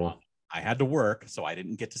 How cool. I had to work, so I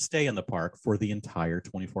didn't get to stay in the park for the entire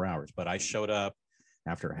 24 hours. But I showed up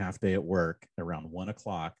after a half day at work around 1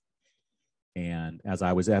 o'clock. And as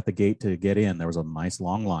I was at the gate to get in, there was a nice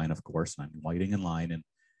long line, of course. And I'm waiting in line. And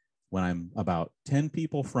when I'm about 10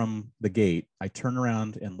 people from the gate, I turn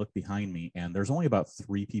around and look behind me. And there's only about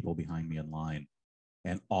 3 people behind me in line.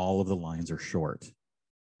 And all of the lines are short.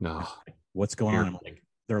 No. What's going on?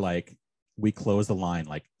 They're like, we closed the line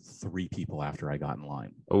like 3 people after I got in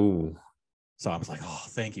line. Oh. So I was like, oh,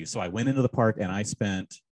 thank you. So I went into the park and I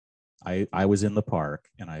was in the park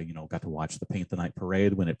and I, got to watch the Paint the Night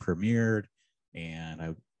Parade when it premiered. And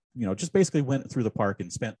I, just basically went through the park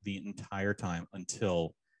and spent the entire time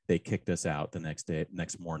until they kicked us out the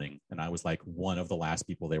next morning. And I was like one of the last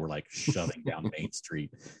people they were like shoving down Main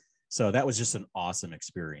Street. So that was just an awesome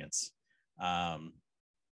experience.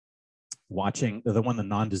 Watching the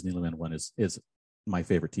non-Disneyland one is my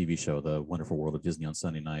favorite TV show, The Wonderful World of Disney on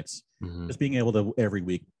Sunday nights. Mm-hmm. Just being able to every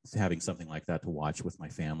week having something like that to watch with my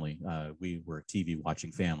family. We were a TV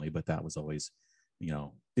watching family, but that was always,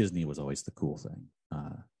 Disney was always the cool thing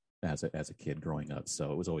as a kid growing up.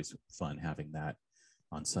 So it was always fun having that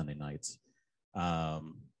on Sunday nights. My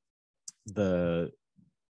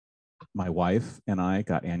wife and I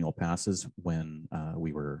got annual passes when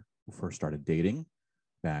we first started dating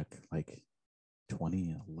back like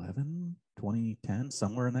 2011, 2010,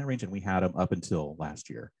 somewhere in that range. And we had them up until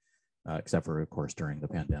last year, except for, of course, during the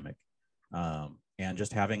pandemic. And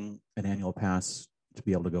just having an annual pass to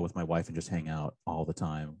be able to go with my wife and just hang out all the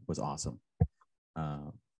time was awesome.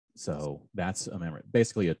 So that's a memory,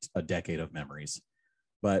 basically a decade of memories.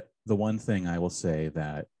 But the one thing I will say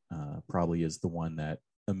that probably is the one that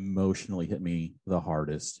emotionally hit me the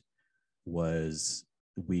hardest was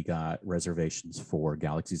we got reservations for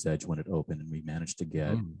Galaxy's Edge when it opened, and we managed to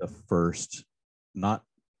get the first, not,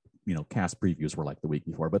 cast previews were like the week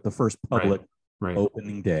before, but the first public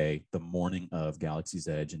opening day, the morning of Galaxy's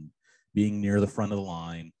Edge, and being near the front of the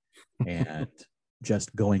line and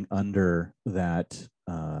just going under that,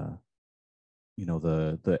 the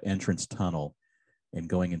entrance tunnel and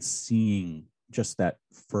going and seeing just that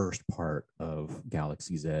first part of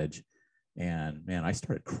Galaxy's Edge. And man, I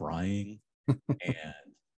started crying and,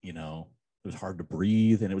 it was hard to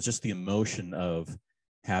breathe. And it was just the emotion of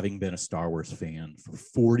having been a Star Wars fan for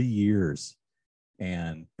 40 years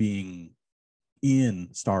and being in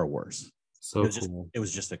Star Wars. So it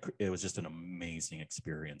was just an amazing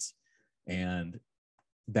experience. And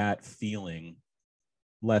that feeling,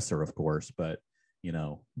 lesser of course, but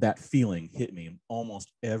that feeling hit me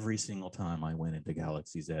almost every single time I went into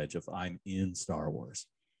Galaxy's Edge if I'm in Star Wars.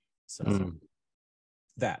 So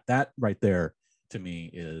that right there to me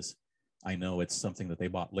is, I know it's something that they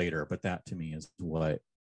bought later, but that to me is what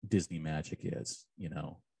Disney magic is,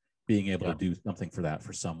 being able to do something for that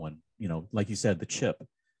for someone, like you said, the Chip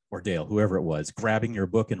or Dale, whoever it was, grabbing your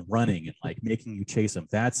book and running and like making you chase them.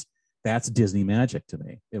 That's Disney magic to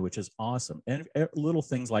me, which is awesome. And little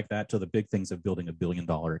things like that to the big things of building $1 billion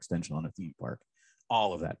extension on a theme park.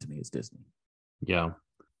 All of that to me is Disney. Yeah.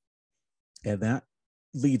 And that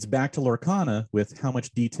leads back to Lorcana with how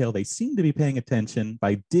much detail they seem to be paying attention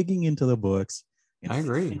by digging into the books and I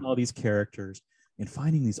agree. finding all these characters and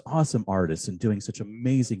finding these awesome artists and doing such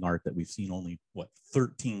amazing art that we've seen only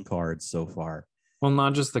 13 cards so far. Well,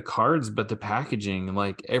 not just the cards, but the packaging,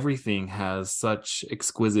 like everything has such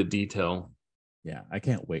exquisite detail. Yeah, I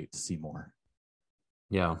can't wait to see more.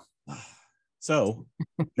 Yeah. So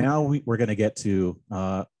now we're going to get to,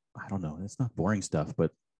 I don't know, it's not boring stuff,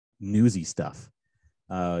 but newsy stuff.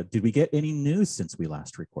 Did we get any news since we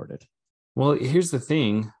last recorded? Well, here's the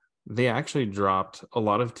thing. They actually dropped a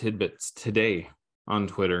lot of tidbits today on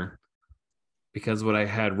Twitter, because what I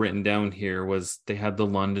had written down here was they had the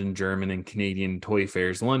London, German, and Canadian toy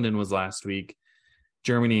fairs. London was last week.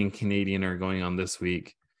 Germany and Canadian are going on this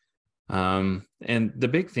week. And the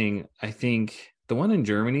big thing, I think, the one in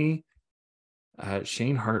Germany,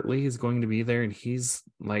 Shane Hartley is going to be there, and he's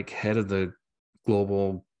like head of the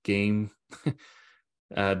global game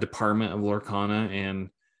department of Lorcana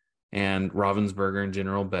and Ravensburger in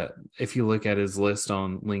general. But if you look at his list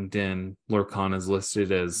on LinkedIn, Lorcana is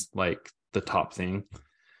listed as like the top thing.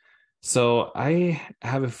 So I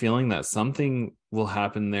have a feeling that something will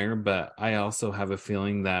happen there, but I also have a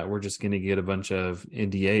feeling that we're just going to get a bunch of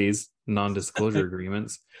NDAs, non-disclosure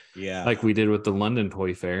agreements, like we did with the London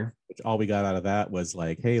Toy Fair. Which all we got out of that was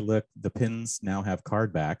like, hey, look, the pins now have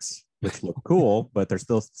card backs. which look cool, but they're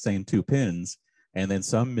still saying 2 pins, and then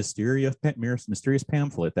some mysterious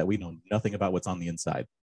pamphlet that we know nothing about what's on the inside.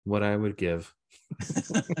 What I would give.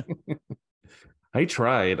 I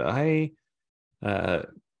tried. I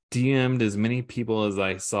DM'd as many people as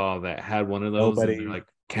I saw that had one of those. Nobody, and they're like,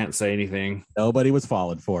 can't say anything. Nobody was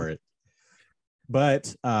falling for it.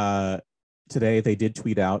 But today they did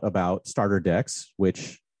tweet out about starter decks,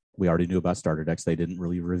 which we already knew about starter decks. They didn't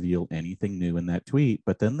really reveal anything new in that tweet,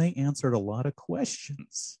 but then they answered a lot of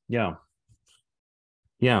questions. Yeah.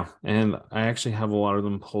 And I actually have a lot of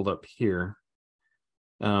them pulled up here.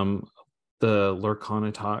 The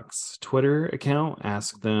Lorcana Talks Twitter account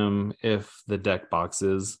asked them if the deck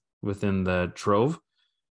boxes within the trove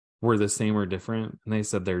were the same or different, and they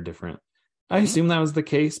said they're different. I assume that was the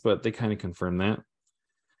case, but they kind of confirmed that.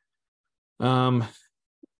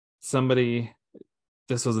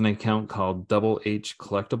 This was an account called Double H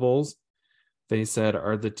Collectibles. They said,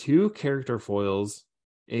 are the 2 character foils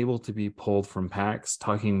able to be pulled from packs,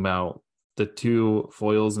 talking about the 2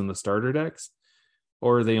 foils in the starter decks,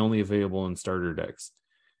 or are they only available in starter decks?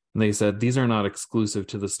 And they said these are not exclusive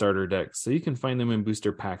to the starter decks, so you can find them in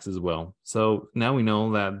booster packs as well. So now we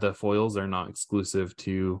know that the foils are not exclusive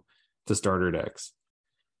to the starter decks.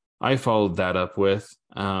 I followed that up with,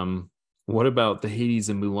 what about the Hades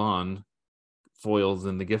and Mulan foils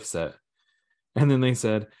in the gift set? And then they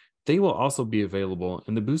said they will also be available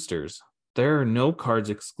in the boosters. There are no cards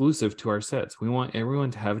exclusive to our sets. We want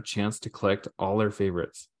everyone to have a chance to collect all their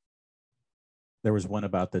favorites. There was one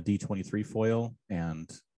about the D23 foil, and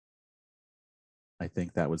I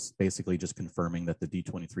think that was basically just confirming that the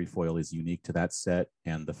D23 foil is unique to that set,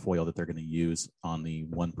 and the foil that they're going to use on the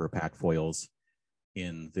 1 per pack foils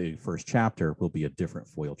in the first chapter will be a different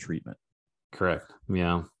foil treatment. Correct.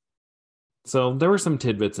 Yeah. So there were some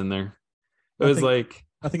tidbits in there. It was like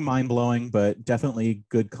nothing mind-blowing, but definitely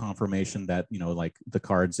good confirmation that, like the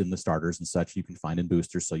cards in the starters and such you can find in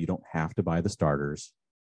boosters, so you don't have to buy the starters.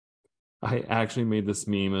 I actually made this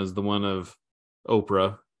meme as the one of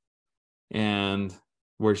Oprah and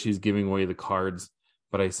where she's giving away the cards,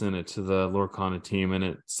 but I sent it to the Lorcana team and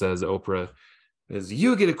it says Oprah is,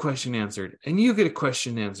 you get a question answered, and you get a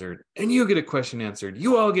question answered, and you get a question answered.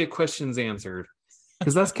 You all get questions answered.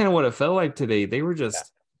 Because that's kind of what it felt like today. They were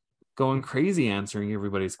just going crazy answering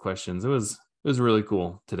everybody's questions. It was really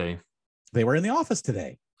cool today. They were in the office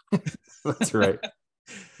today. That's right.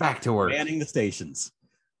 Back to work. Manning the stations.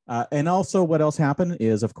 And also what else happened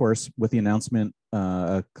is, of course, with the announcement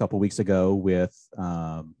a couple weeks ago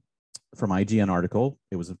from IGN article,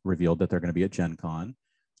 it was revealed that they're going to be at Gen Con,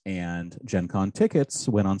 and Gen Con tickets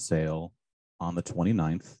went on sale on the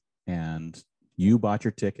 29th, and you bought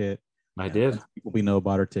your ticket. I did. People we know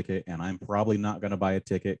bought our ticket, and I'm probably not going to buy a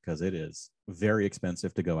ticket because it is very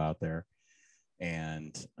expensive to go out there.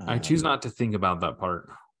 And I choose not to think about that part.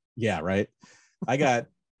 Yeah, right. I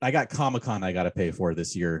got Comic-Con I got to pay for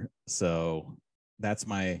this year, so that's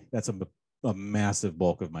a massive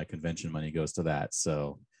bulk of my convention money goes to that.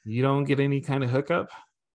 So you don't get any kind of hookup?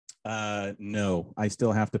 No, I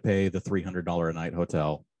still have to pay the $300 a night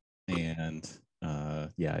hotel, and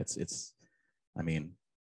it's. I mean,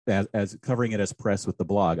 as covering it as press with the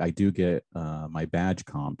blog, I do get my badge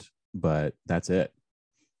comped, but that's it.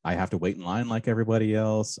 I have to wait in line like everybody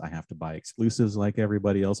else. I have to buy exclusives like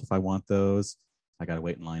everybody else if I want those. I got to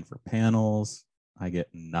wait in line for panels. I get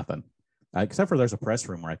nothing. Except for there's a press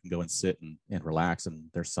room where I can go and sit and relax, and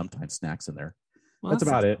there's sometimes snacks in there. Well, that's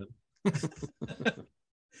about it.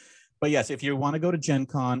 But yes, if you want to go to Gen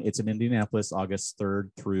Con, it's in Indianapolis, August 3rd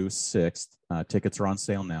through 6th. Tickets are on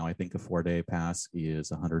sale now. I think a 4-day pass is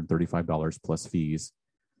 $135 plus fees.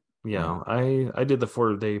 Yeah, I did the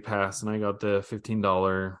 4-day pass, and I got the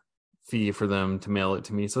 $15 fee for them to mail it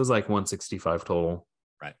to me. So it was like $165 total.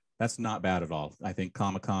 Right. That's not bad at all. I think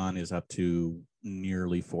Comic-Con is up to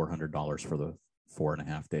nearly $400 for the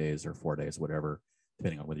 4.5 days or 4 days, whatever,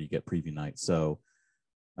 depending on whether you get preview night. So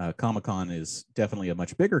Comic-Con is definitely a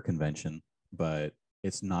much bigger convention, but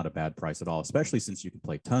it's not a bad price at all, especially since you can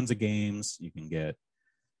play tons of games. You can get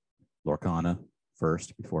Lorcana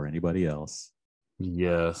first before anybody else.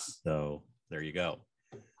 Yes. So there you go.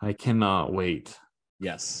 I cannot wait.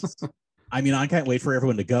 Yes. I mean, I can't wait for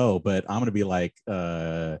everyone to go, but I'm going to be like,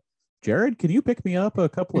 Jared, can you pick me up a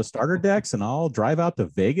couple of starter decks and I'll drive out to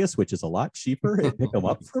Vegas, which is a lot cheaper, and pick them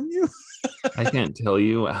up from you? I can't tell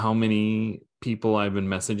you how many people I've been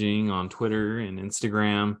messaging on Twitter and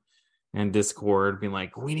Instagram and Discord being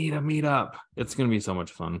like, we need to meet up. It's going to be so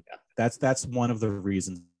much fun. Yeah, that's one of the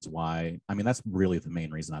reasons why. I mean, that's really the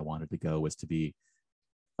main reason I wanted to go, was to be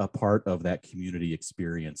a part of that community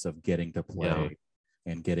experience of getting to play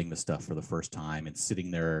and getting the stuff for the first time and sitting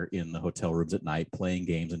there in the hotel rooms at night playing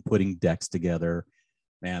games and putting decks together.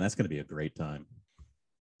 Man, that's going to be a great time.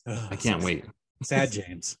 I can't wait. Sad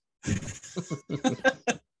James.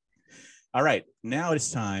 All right. Now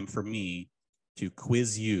it's time for me to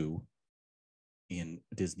quiz you in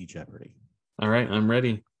Disney Jeopardy. All right. I'm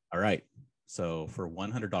ready. All right. So for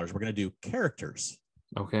 $100, we're going to do characters.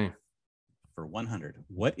 Okay. For 100,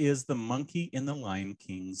 what is the monkey in the Lion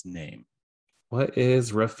King's name? What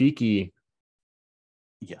is Rafiki?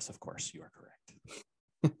 Yes, of course, you are correct.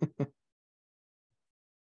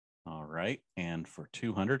 All right. And for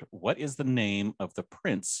 200, what is the name of the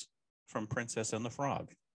prince from Princess and the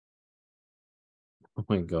Frog? Oh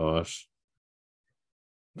my gosh.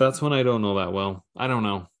 That's one I don't know that well. I don't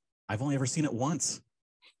know. I've only ever seen it once,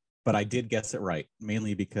 but I did guess it right,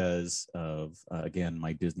 mainly because of, again,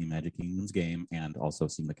 my Disney Magic Kingdoms game and also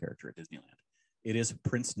seeing the character at Disneyland. It is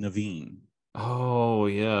Prince Naveen. Oh,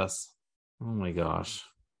 yes. Oh my gosh.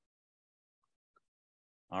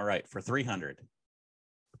 All right. For 300,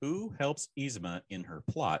 who helps Yzma in her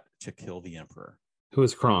plot to kill the Emperor? Who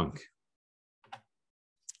is Kronk?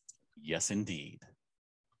 Yes, indeed.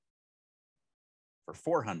 For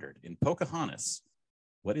 400, in Pocahontas,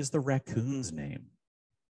 what is the raccoon's name?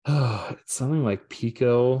 Oh, it's something like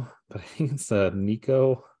Pico, but I think it's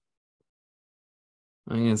Nico.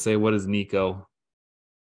 I'm going to say, what is Nico?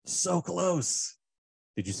 So close.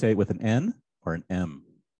 Did you say it with an N or an M?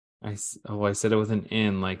 I said it with an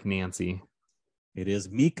N, like Nancy. It is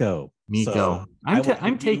Miko. Miko. So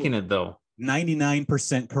I'm taking it, though.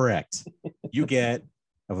 99% correct. You get,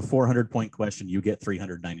 of a 400-point question, you get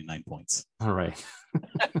 399 points. All right.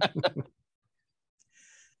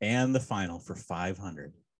 And the final for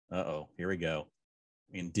 500. Uh-oh, here we go.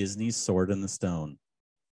 In Disney's Sword in the Stone,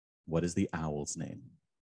 what is the owl's name?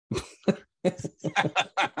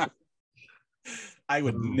 I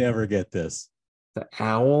would never get this. The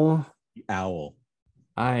owl? The owl.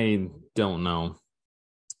 I don't know.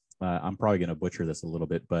 I'm probably going to butcher this a little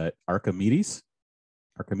bit, but Archimedes?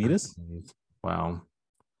 Archimedes? Wow.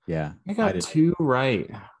 Yeah. I got 2 right.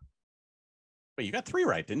 Wait, you got 3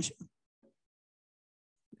 right, didn't you?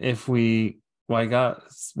 I got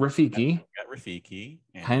Rafiki. You got Rafiki.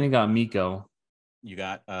 Kind of got Miko. You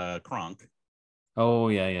got Kronk. Oh,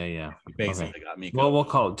 yeah. You basically got Miko. Well, we'll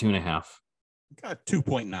call it 2.5. Got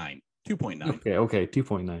 2.9. 2.9. Okay,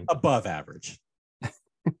 2.9. Above average.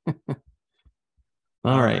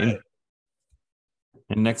 All right.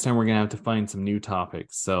 And next time we're going to have to find some new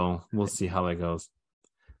topics. So we'll see how that goes.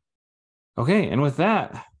 Okay. And with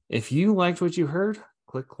that, if you liked what you heard,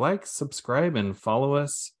 click like, subscribe, and follow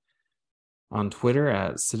us on Twitter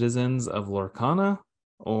at Citizens of Lorcana,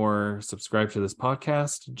 or subscribe to this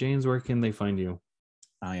podcast. James, where can they find you?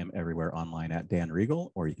 I am everywhere online at Dan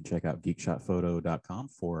Regal, or you can check out geekshotphoto.com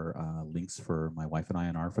for links for my wife and I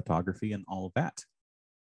and our photography and all of that.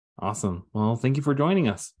 Awesome. Well, thank you for joining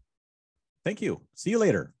us. Thank you. See you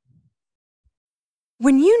later.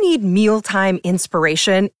 When you need mealtime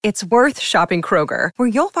inspiration, it's worth shopping Kroger, where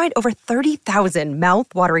you'll find over 30,000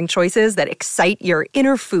 mouth-watering choices that excite your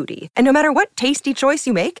inner foodie. And no matter what tasty choice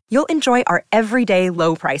you make, you'll enjoy our everyday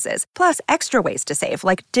low prices, plus extra ways to save,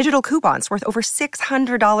 like digital coupons worth over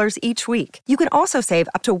 $600 each week. You can also save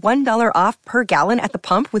up to $1 off per gallon at the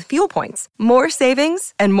pump with fuel points. More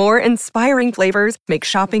savings and more inspiring flavors make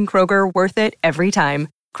shopping Kroger worth it every time.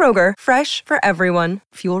 Kroger, fresh for everyone.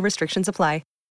 Fuel restrictions apply.